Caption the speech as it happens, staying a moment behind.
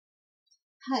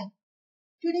Hi,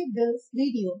 today this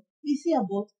video is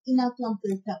about inoculum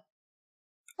filter.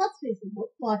 First is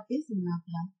about what is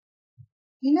inoculum.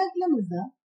 Inoculum is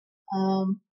a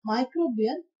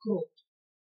microbial growth.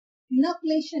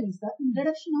 Inoculation is the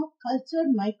introduction of cultured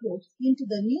microbes into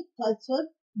the new cultured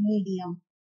medium.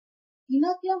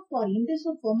 Inoculum for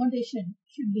industrial fermentation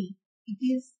should be, it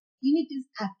is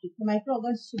active. The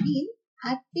microorganisms should be in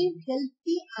active,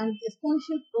 healthy and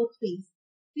exponential growth phase,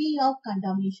 free of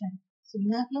contamination. So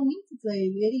inoculum means it's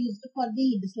very useful for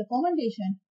the industrial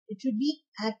fermentation. It should be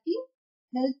active,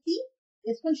 healthy,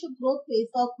 exponential growth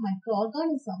phase of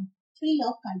microorganism, free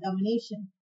of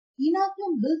contamination.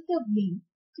 Inoculum built up mean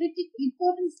critical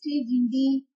important stage in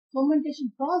the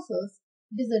fermentation process.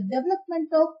 It is a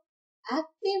development of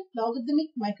active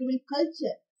logarithmic microbial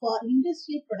culture for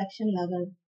industrial production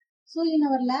level. So in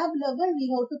our lab level, we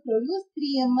have to produce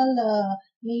 3 ml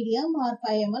medium or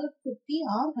 5 ml, 50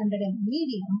 or 100 ml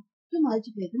medium to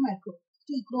multiply the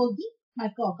to grow the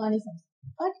microorganisms.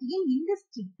 But in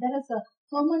industry, there is a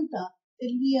fermenter.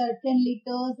 There will be a 10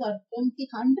 liters or 20,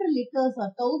 100 liters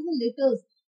or 1000 liters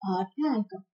tank.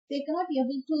 They cannot be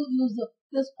able to use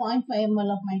just 0.5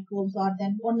 ml of microbes or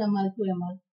then 1 ml, 2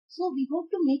 ml. So we hope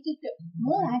to make it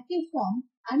more active form,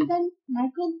 and then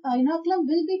inoculum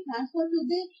will be transferred to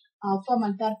the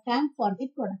fermenter tank for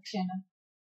the production.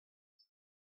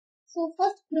 So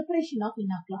first, preparation of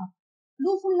inoculum.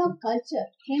 Full of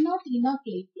culture cannot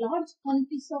inoculate large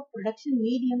quantities of production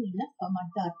medium in a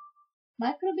fermenter.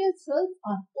 Microbial cells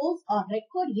or spores are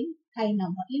required in high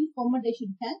number. In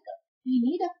fermentation tank, we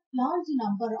need a large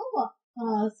number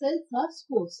of cells or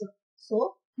spores.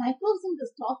 So microbes in the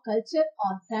stock culture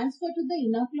are transferred to the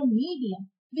inoculum medium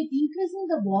with increasing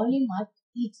the volume at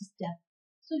each step.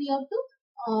 So we have to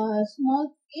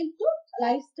small scale to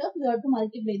large step, we have to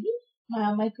multiply the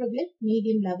microbial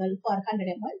medium level for 100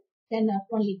 ml, then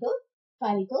 1 liter,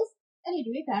 5 liters, and it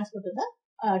will be transferred to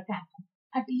the tank.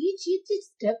 At each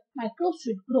step, microbes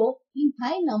should grow in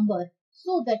high number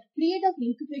so that period of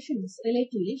incubation is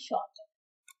relatively short.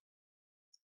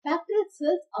 Bacterial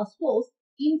cells or spores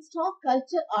in stock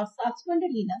culture are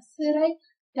suspended in a sterile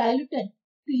diluent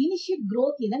to initiate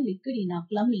growth in a liquid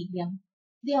inoculum medium.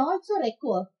 They also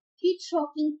require heat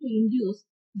shocking to induce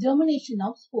germination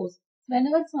of spores.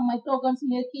 Whenever some microorganisms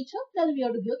near heat shock, then we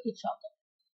have to give heat shock.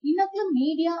 Inoculum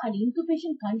media and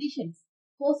incubation conditions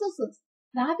possesses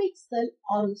rabbit cell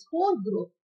or spore growth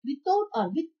without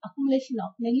or with accumulation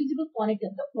of negligible quantity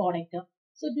of the product.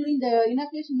 So during the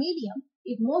inoculation medium,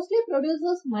 it mostly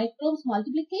produces microbes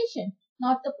multiplication,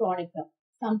 not the product.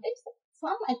 Sometimes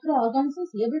some microorganisms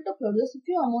are able to produce a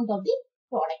few amount of the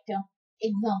product.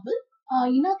 Example,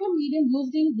 inoculum medium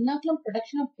used in inoculum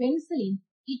production of penicillin.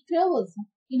 It favors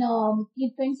in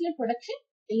penicillin production.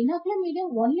 The inoculum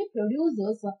medium only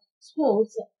produces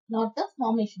spores, not the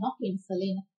formation of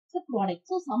penicillin. It's a product.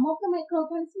 So some of the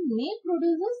microorganisms may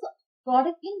produce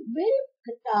product in very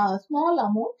small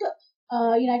amount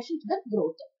in addition to the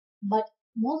growth. But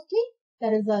mostly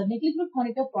there is a negligible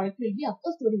quantity of product will be of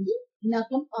course during the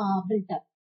inoculum built up.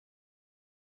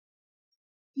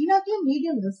 Inoculum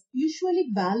medium is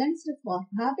usually balanced for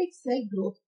rabbit cell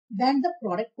growth than the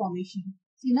product formation.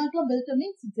 So inoculum built up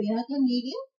means it's inoculum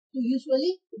medium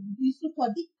usually used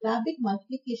for the rabbit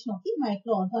multiplication of the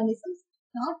microorganisms,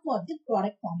 not for the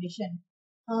product formation.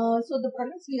 So the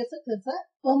products we accept as a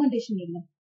fermentation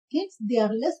medium. Hence, they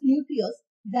are less nutritious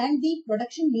than the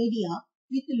production media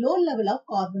with low level of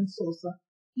carbon source.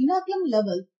 Inoculum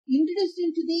level introduced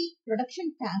into the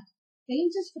production tank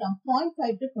ranges from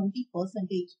 0.5 to 20%.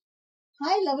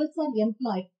 High levels are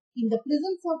employed in the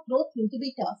presence of growth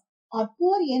inhibitors or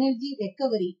poor energy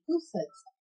recovery to cells.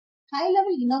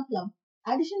 High-level inoculum,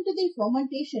 addition to the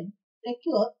fermentation,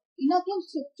 require inoculum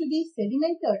strips to be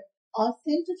sedimented or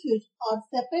centrifuged or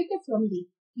separated from the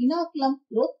inoculum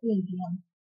growth medium.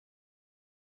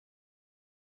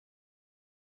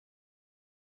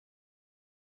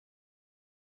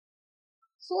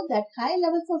 So that high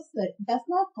levels of cell does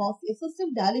not cause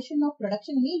excessive dilution of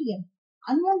production medium,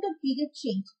 unwanted pH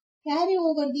change, carry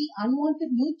over the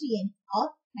unwanted nutrients or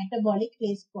metabolic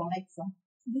waste products.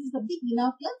 This is the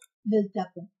inoculum built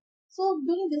up. So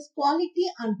during this, quality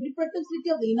and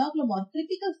reproducibility of the inoculum are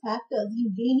critical factors in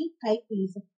gaining high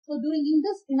yields. So during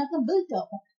this inoculum built up,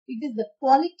 it is the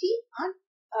quality and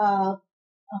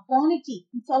quantity.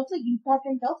 It's also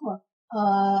important of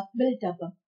built up.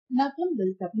 Inoculum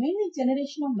built up. Many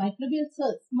generations of microbial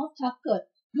cells must occur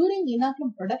during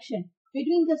inoculum production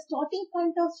between the starting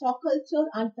point of stock culture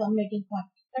and terminating point.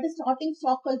 That is starting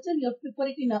stock culture, you have to put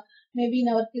it in maybe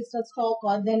in our crystal stock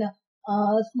or then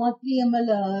a small 3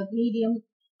 ml medium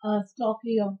stock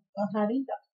we are having.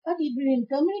 but it will in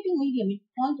terminating medium, it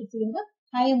wants receiving a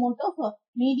high amount of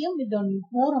medium with a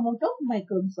more amount of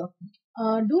microbes.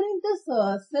 During this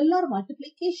cellular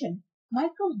multiplication,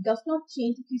 microbes does not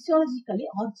change physiologically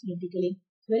or genetically.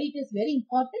 It is very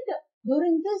important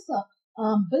during this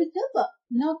built-up,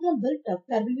 inoculum built-up,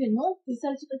 there will be no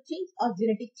physiological change or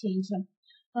genetic change.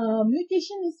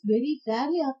 Mutation is very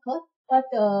rarely occur, but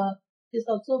is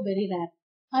also very rare.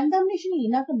 Contamination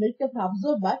in inoculum built-up are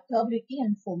absorbed by turbidity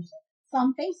and foams.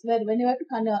 Sometimes when you have to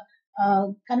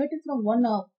convert it from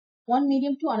one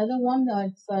medium to another one,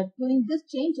 during this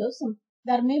changes,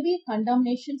 there may be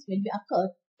contaminations will be occur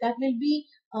that will be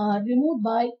removed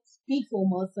by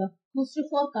defoamers used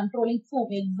for controlling foam.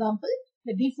 Example,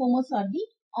 the defoamers are the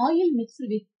oil mixed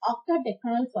with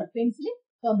octadecanol for penicillin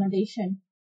fermentation.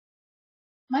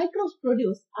 Microbes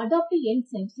produce adaptive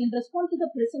enzymes in response to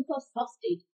the presence of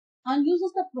substrate and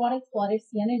uses the product for its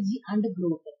energy and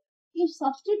growth. If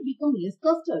substrate becomes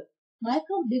disgusted,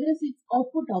 microbe decreases its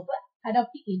output of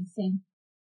adaptive enzyme.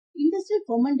 Industrial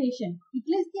fermentation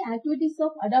utilizes the activities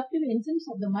of adaptive enzymes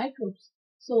of the microbes.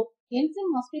 So,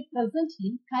 enzyme must be present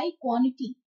in high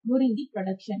quantity during the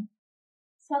production.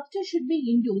 Substrate should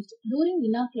be induced during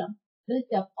inoculum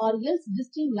built-up or else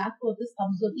distinct lactose is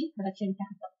absorbed in production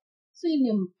tank. So, in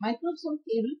a microbes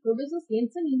table produces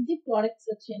enzyme in the product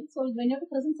section. So, when you have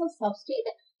the presence of substrate,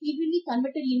 it will be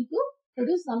converted into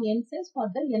produce some enzymes for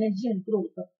the energy and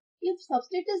growth. If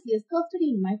substrate is disgusted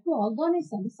in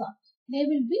microorganisms, they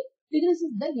will be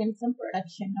decreases the enzyme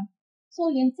production.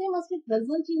 So, enzyme must be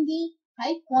present in the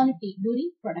high quantity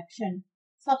during production.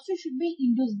 Substrate should be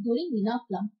induced during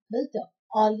inoculum built-up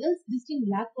or else distinct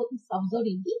lactose is absorbed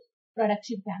in the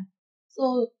production tank.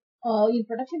 So, in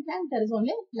production tank there is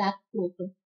only lactose.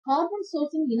 Carbon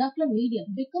source in inoculum medium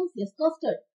becomes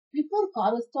disgusted before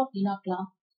harvest of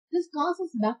inoculum. This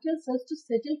causes bacterial cells to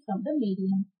settle from the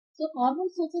medium. So,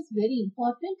 carbon source is very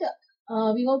important.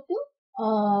 We have to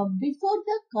before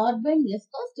the carbon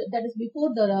disgust, that is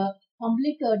before the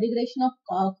complete degradation of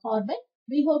carbon,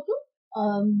 we have to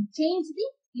change the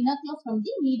inoculum from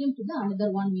the medium to the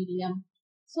another one medium.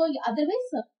 So,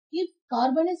 otherwise, if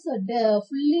carbon is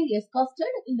fully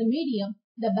disgusted in the medium,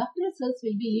 the bacterial cells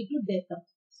will be lead to death.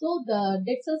 So, the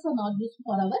dead cells are not used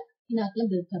for our inoculum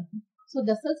built-up. So,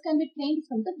 the cells can be trained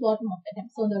from the bottom of the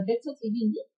tank. So, the dead cells will be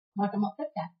in the bottom of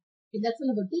the tank. Okay, that's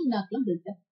all about the inoculum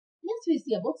built-up. Next, we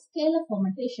see about scale of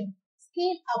fermentation.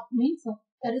 Scale up means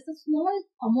there is a small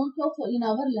amount of in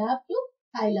our lab to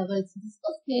high levels. This is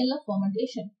a scale of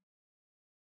fermentation.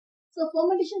 So,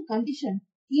 fermentation condition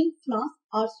in flask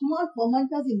or small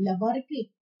fermenters in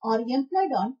laboratory are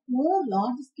employed on more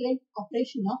large scale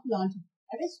operation of large.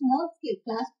 At a small scale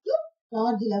flask to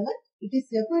large level, it is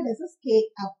referred as a scale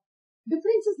up.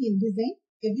 Differences in design,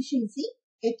 efficiency,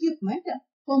 equipment,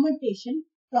 fermentation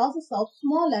process of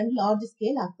small and large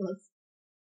scale occurs.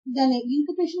 Then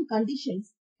incubation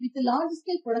conditions with a large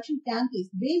scale production tank is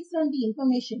based on the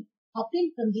information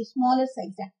obtained from the smaller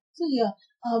size tank. So here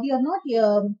we are not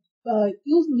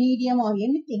use medium or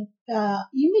anything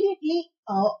immediately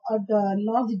at the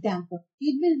large tank.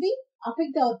 It will be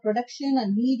affect our production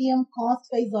and medium cost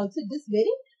wise also. It is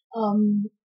very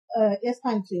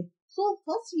expensive. So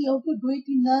first we have to do it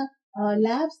in the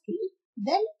lab scale.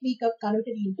 Then we can convert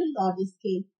it into large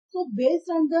scale. So based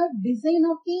on the design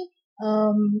of the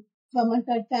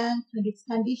fermenter tank and its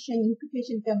condition,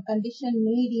 incubation condition,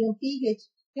 medium, pH,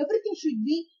 everything should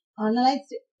be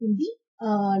analyzed in the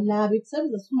lab itself,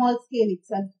 the small scale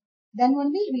itself. Then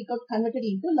only we got converted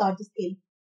into large scale.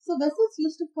 So vessels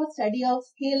used for study of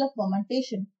scale of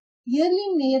fermentation.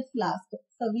 Erlenmeyer flask.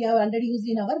 So we have already used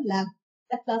in our lab.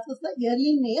 The flask is the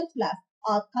Erlenmeyer flask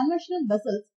or conventional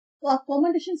vessels for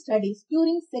fermentation studies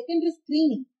during secondary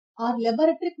screening or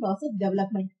laboratory process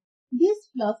development.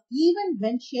 These flasks, even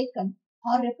when shaken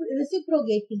or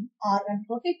reciprocating or a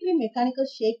rotatory mechanical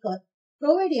shaker,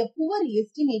 provide a poor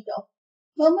estimate of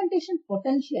fermentation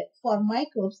potential for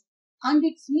microbes and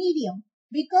its medium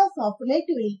because of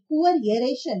relatively poor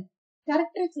aeration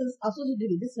characteristics associated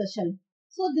with this vessel.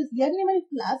 So this Erlenmeyer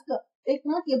flask is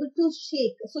not able to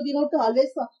shake. So we have to always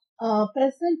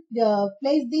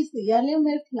place this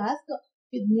Erlenmeyer flask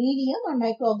with medium and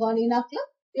microorganism inoculum.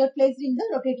 We are placed in the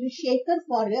rotatory shaker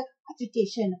for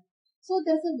agitation. So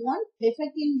there's one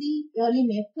defect in the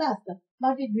Erlenmeyer flask,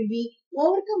 but it will be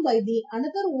overcome by the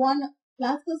another one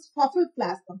flask is Fuffle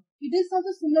flask. It is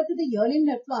also similar to the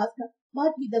Erlenmeyer flask,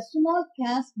 but with a small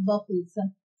cast bubbles.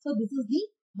 So this is the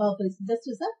bubbles. This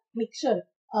is a mixture,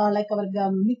 like our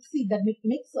mixie that we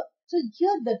mix. So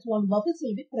here that one bubbles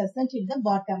will be present in the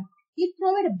bottom. It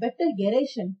provides a better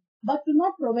aeration, but do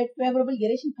not provide favorable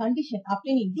aeration condition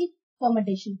obtained in the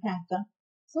fermentation tank.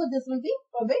 So this will be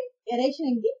prevent aeration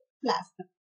in the flask.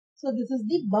 So this is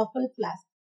the buffer flask.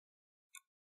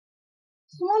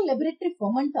 Small laboratory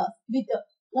fermenters with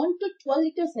 1 to 12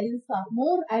 liter sizes are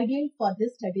more ideal for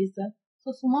this studies.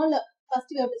 So small, first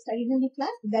we have to study in the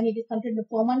flask, then it is considered the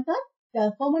fermenter.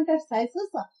 The fermenter sizes,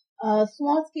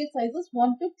 small scale sizes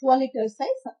 1 to 12 liter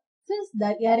size. Since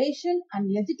the aeration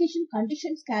and agitation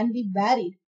conditions can be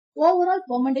varied, overall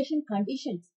fermentation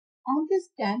conditions on these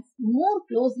tanks more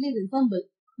closely resemble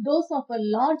those of a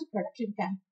large production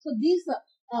tank. So these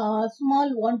small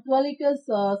 112 liters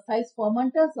size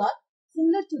fermenters are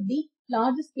similar to the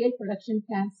large scale production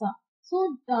tanks.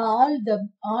 So all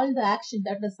the action,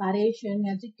 that is aeration,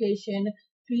 agitation,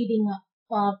 feeding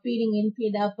in,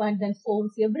 feed up, and then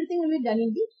foams, everything will be done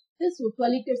in this 12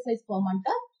 liter size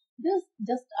fermenter. This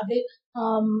just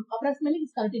approximately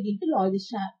is converted into large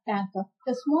tank.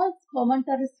 The small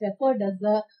fermenter is referred as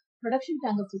the production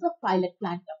tank of a pilot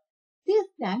plant. These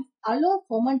tanks allow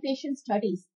fermentation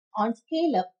studies on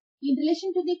scale up in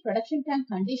relation to the production tank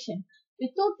condition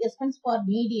without expense for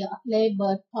media,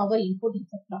 labor, power input,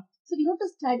 etc. So we have to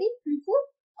study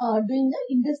before doing the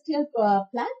industrial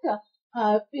plant.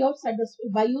 We have studied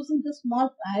by using the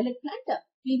small pilot plant.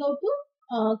 We have to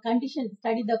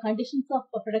study the conditions of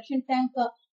production tank,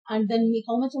 and then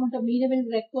how much amount of media will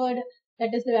be required.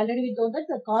 That is already we know that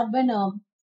the carbon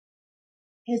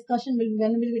excursion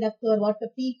when will it occur, what the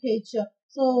pH.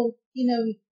 So in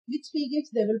which pH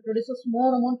they will produce a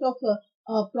small amount of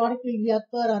product will be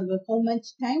occur, or how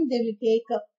much time they will take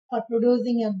for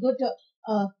producing a good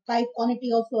high quantity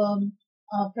of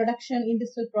production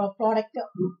industrial product.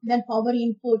 Then power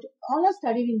input, all are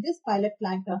studied in this pilot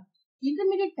plant.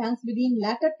 Intermediate tanks between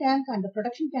latter tank and the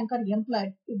production tank are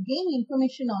employed to gain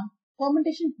information on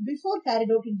fermentation before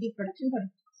carried out in the production.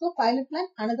 So pilot plant,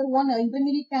 another one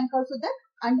intermediate tank also that,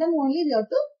 and then only we have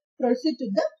to proceed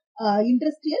to the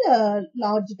industrial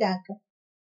large tank.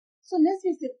 So next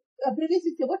is previous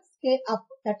is about scale up,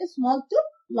 that is small to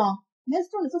long. Next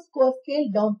one is a scale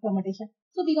down fermentation.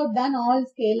 So we got done all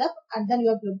scale up, and then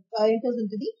we have to enter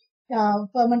into the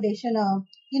fermentation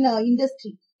in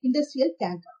industrial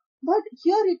tank. But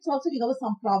here it's also we have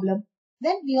some problem.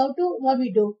 Then we have to, what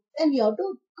we do? Then we have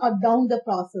to cut down the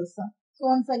process. So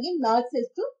once again, large size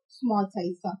to small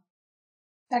size.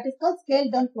 That is called scale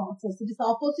down process. It is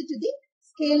opposite to the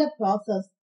scale up process.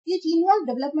 Each involved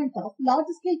development of large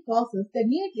scale process that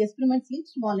need experiments in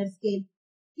smaller scale.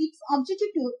 It's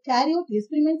objective to carry out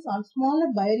experiments on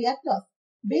smaller bioreactors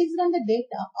based on the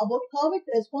data about how it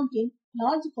responds in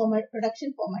large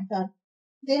production fermenter.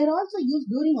 They are also used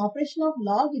during operation of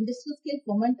large industrial scale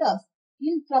fermenters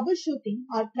in troubleshooting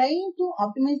or trying to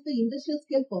optimize the industrial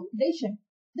scale fermentation.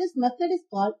 This method is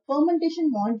called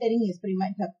fermentation monitoring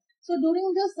experiment. So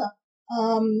during this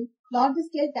large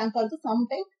scale tank also,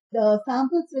 sometimes the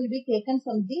samples will be taken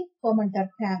from the fermenter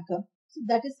tank. So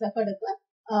that is referred as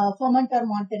a fermenter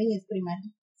monitoring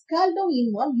experiment. Scale down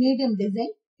involve medium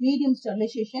design, medium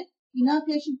sterilization,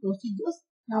 inoculation procedures,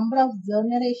 number of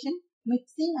generation,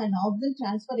 mixing, and oxygen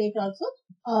transfer rate also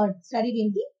studied in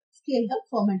the scale up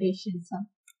fermentations.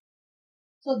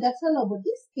 So that's all about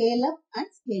the scale up and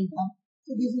scale down.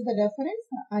 So this is the reference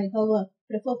I have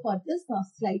prefer for this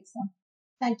slides.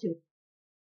 Thank you.